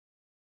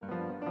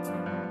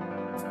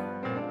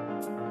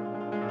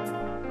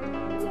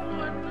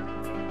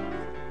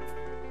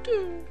1,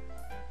 2,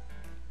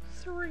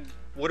 3.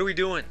 What are we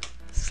doing?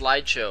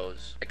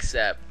 Slideshows,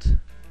 except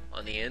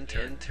on the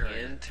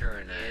internet.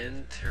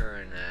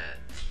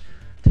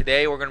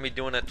 Today we're going to be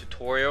doing a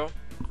tutorial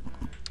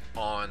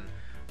on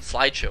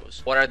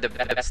slideshows. What are the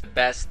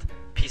best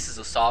pieces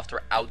of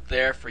software out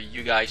there for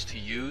you guys to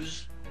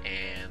use,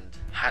 and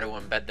how to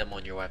embed them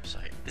on your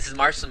website. This is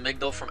Marcin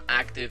Migdal from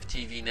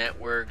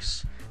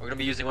ActiveTvNetworks. We're going to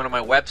be using one of my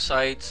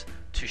websites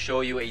to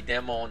show you a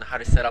demo on how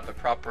to set up a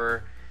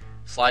proper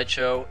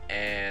slideshow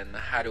and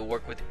how to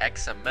work with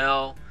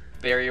XML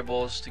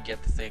variables to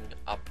get the thing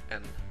up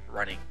and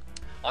running.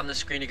 On the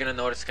screen you're going to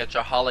notice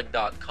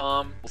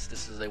sketchaholic.com.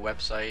 This is a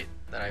website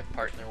that I've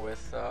partnered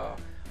with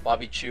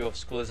Bobby Chu of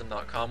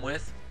schoolism.com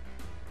with.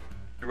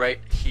 Right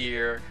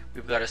here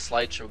we've got a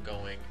slideshow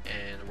going,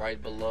 and right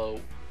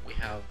below we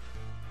have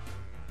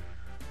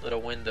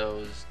little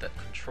windows that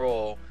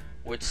control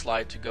which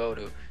slide to go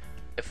to.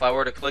 If I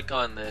were to click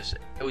on this,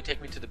 it would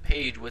take me to the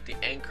page with the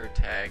anchor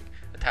tag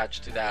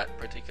attached to that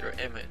particular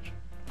image.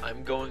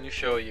 I'm going to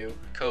show you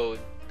code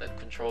that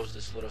controls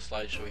this little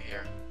slideshow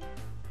here.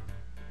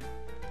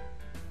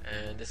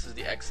 And this is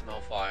the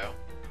XML file.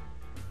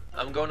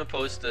 I'm going to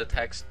post the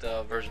text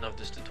version of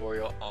this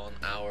tutorial on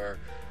our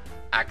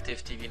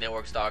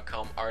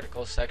ActiveTvNetworks.com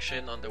article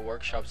section under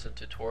workshops and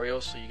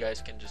tutorials, so you guys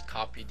can just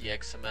copy the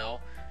XML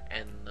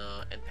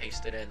and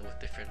paste it in with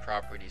different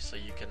properties, so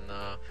you can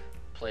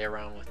play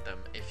around with them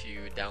if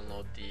you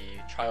download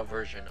the trial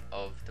version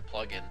of the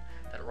plugin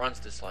that runs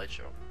the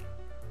slideshow.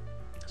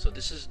 So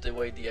this is the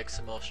way the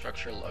XML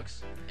structure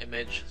looks.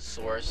 Image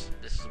source,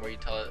 this is where you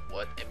tell it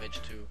what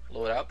image to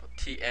load up.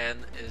 TN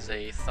is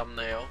a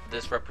thumbnail.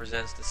 This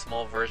represents the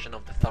small version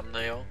of the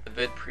thumbnail. The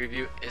vid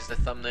preview is the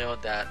thumbnail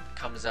that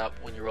comes up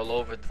when you roll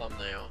over the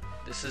thumbnail.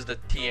 This is the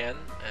TN,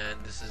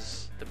 and this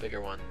is the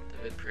bigger one,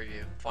 the vid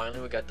preview.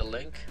 Finally, we got the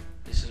link.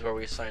 This is where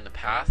we assign the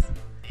path.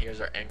 Here's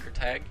our anchor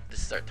tag.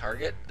 This is our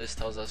target. This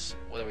tells us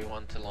whether we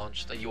want to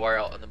launch the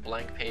URL on a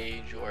blank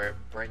page or a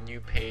brand new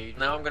page.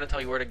 Now I'm going to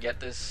tell you where to get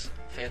this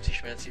fancy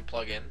schmancy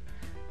plugin.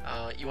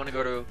 You want to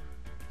go to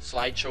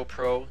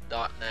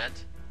slideshowpro.net,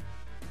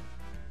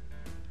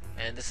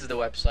 and this is the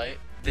website.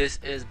 This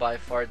is by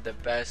far the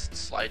best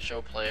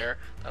slideshow player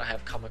that I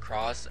have come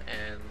across,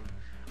 and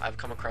I've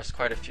come across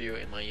quite a few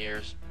in my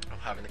years of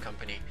having the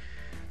company.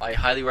 I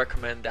highly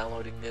recommend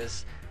downloading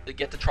this.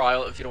 Get the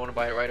trial if you don't want to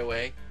buy it right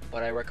away,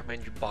 but I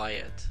recommend you buy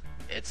it.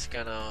 It's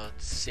gonna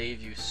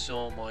save you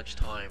so much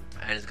time,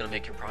 and it's gonna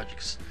make your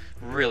projects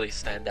really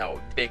stand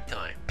out big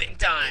time. Big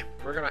time!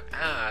 We're gonna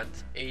add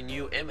a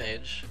new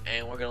image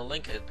and we're gonna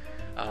link it.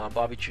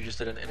 Bobby Chu just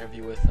did an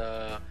interview with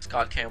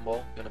Scott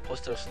Campbell. I'm gonna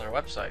post this on our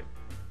website.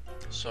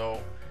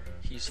 So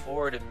he's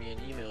forwarded me an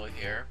email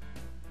here,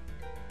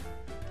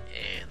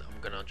 and I'm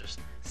gonna just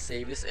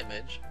save this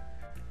image.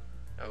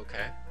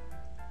 Okay.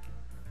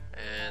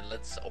 And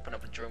let's open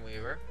up a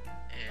Dreamweaver,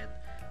 and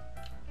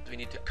we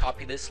need to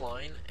copy this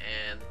line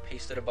and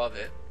paste it above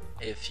it.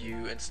 If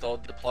you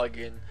installed the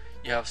plugin,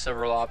 you have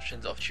several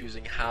options of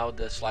choosing how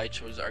the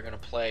slideshows are going to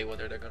play,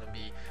 whether they're going to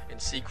be in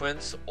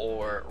sequence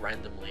or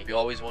randomly. You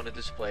always want to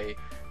display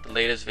the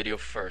latest video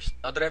first.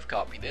 Now that I've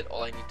copied it,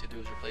 all I need to do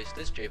is replace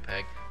this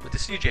JPEG with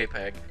this new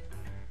JPEG.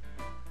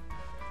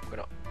 I'm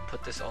going to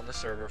put this on the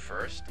server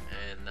first,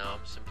 and now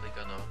I'm simply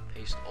going to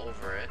paste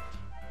over it.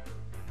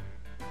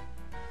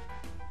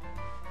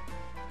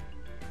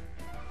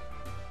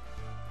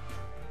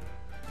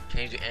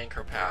 Change the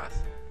anchor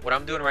path. What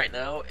I'm doing right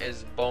now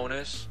is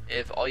bonus.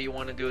 If all you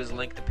want to do is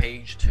link the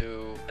page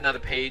to another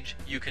page,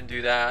 you can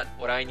do that.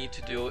 What I need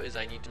to do is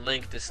I need to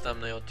link this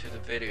thumbnail to the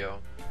video.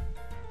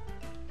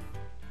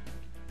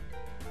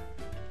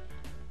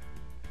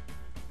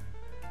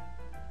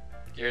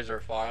 Here's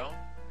our file.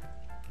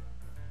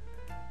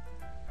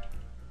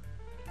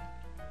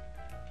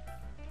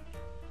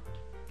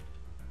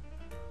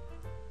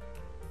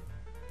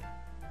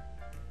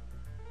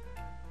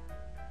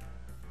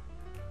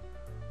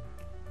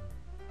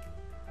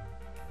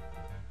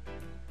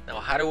 Now,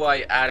 how do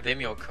I add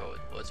Vimeo code?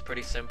 Well, it's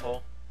pretty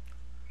simple.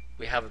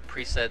 We have a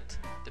preset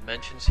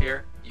dimensions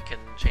here. You can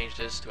change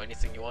this to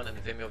anything you want, and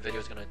the Vimeo video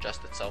is going to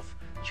adjust itself.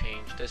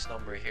 Change this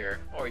number here,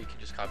 or you can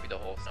just copy the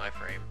whole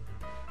iframe.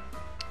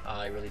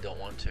 I really don't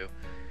want to,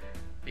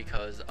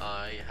 because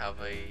I have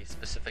a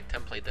specific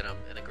template that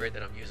in a grid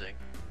that I'm using.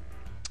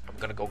 I'm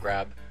going to go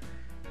grab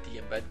the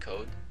embed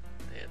code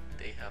that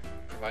they have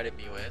provided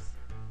me with,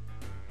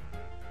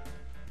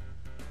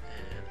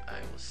 and I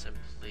will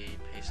simply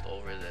paste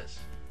over this.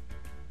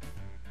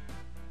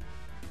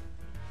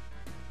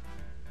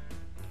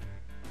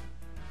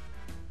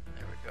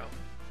 Go.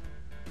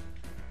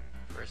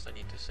 First I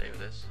need to save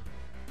this.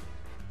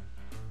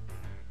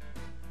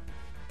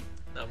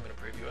 Now I'm going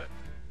to preview it.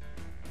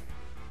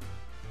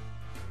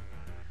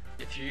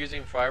 If you're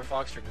using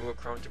Firefox or Google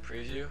Chrome to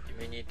preview, you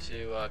may need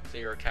to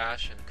clear your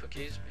cache and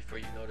cookies before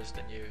you notice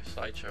the new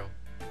slideshow.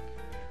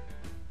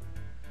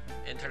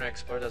 Internet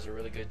Explorer does a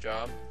really good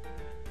job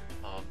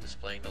of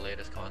displaying the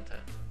latest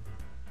content.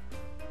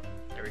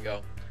 There we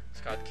go,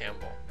 Scott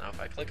Campbell. Now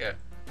if I click it,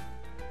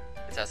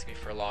 it's asking me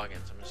for a login,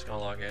 so I'm just gonna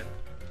log in.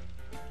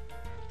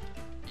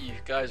 You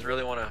guys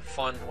really want a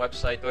fun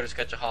website, go to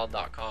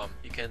sketchaholic.com.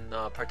 You can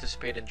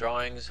participate in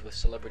drawings with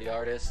celebrity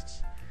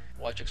artists,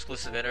 watch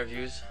exclusive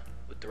interviews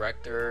with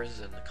directors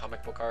and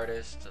comic book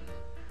artists and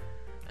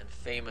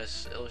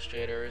famous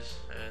illustrators,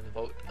 and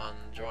vote on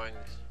drawings.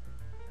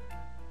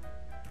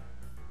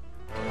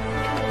 There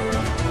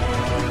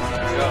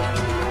we go.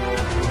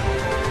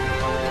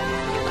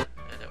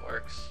 And it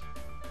works.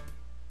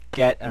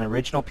 Get an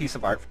original piece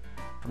of art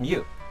from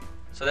you.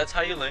 So that's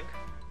how you link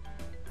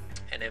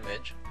an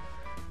image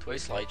to a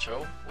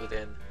slideshow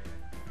within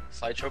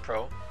Slideshow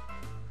Pro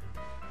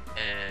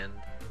and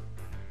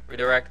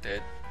redirect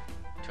it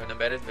to an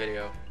embedded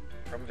video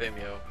from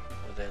Vimeo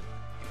within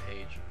a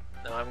page.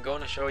 Now I'm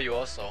going to show you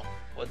also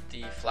what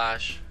the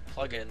Flash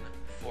plugin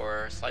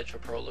for Slideshow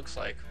Pro looks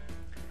like.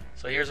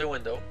 So here's a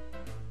window,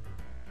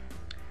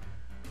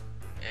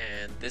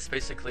 and this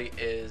basically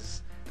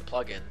is the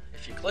plugin.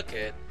 If you click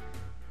it,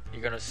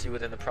 you're going to see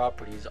within the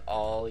properties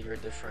all your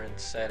different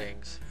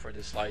settings for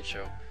the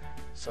slideshow.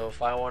 So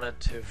if I wanted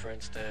to, for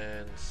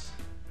instance,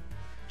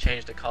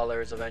 change the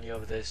colors of any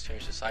of this,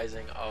 change the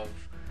sizing of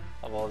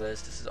all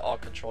this is all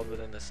controlled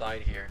within the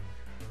side here.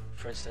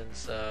 For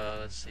instance,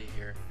 let's see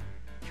here.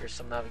 Here's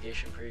some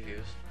navigation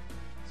previews.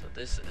 So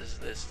this is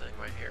this thing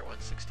right here,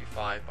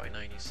 165 by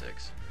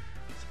 96. So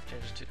if it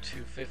changes to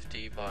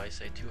 250 by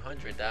say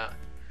 200, that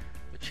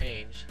would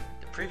change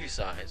the preview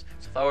size.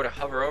 So if I were to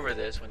hover over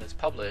this when it's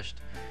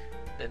published,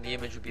 then the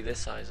image would be this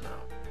size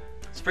now.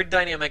 It's pretty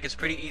dynamic, it's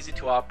pretty easy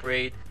to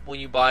operate. When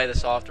you buy the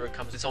software, it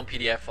comes with its own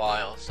PDF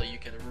file, so you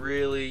can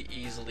really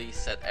easily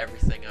set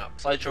everything up.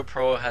 Slideshow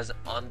Pro has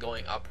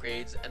ongoing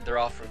upgrades, and they're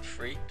offered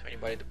free to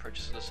anybody that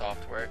purchases the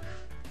software.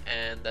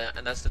 And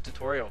that's the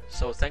tutorial.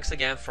 So thanks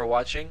again for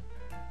watching.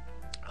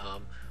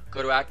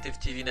 Go to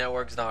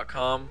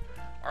ActiveTvNetworks.com,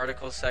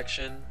 article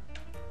section,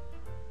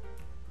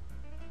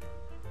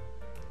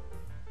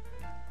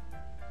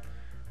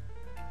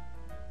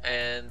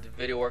 and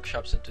video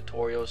workshops and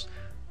tutorials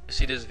to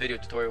see this video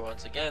tutorial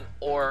once again,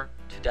 or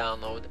to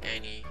download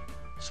any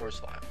source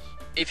files.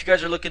 If you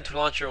guys are looking to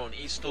launch your own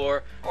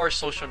e-store or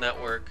social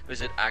network,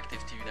 visit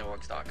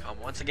ActiveTvNetworks.com.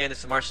 Once again, this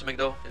is Marcel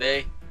McDowell.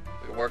 Today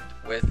we worked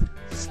with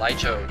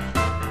Slideshow.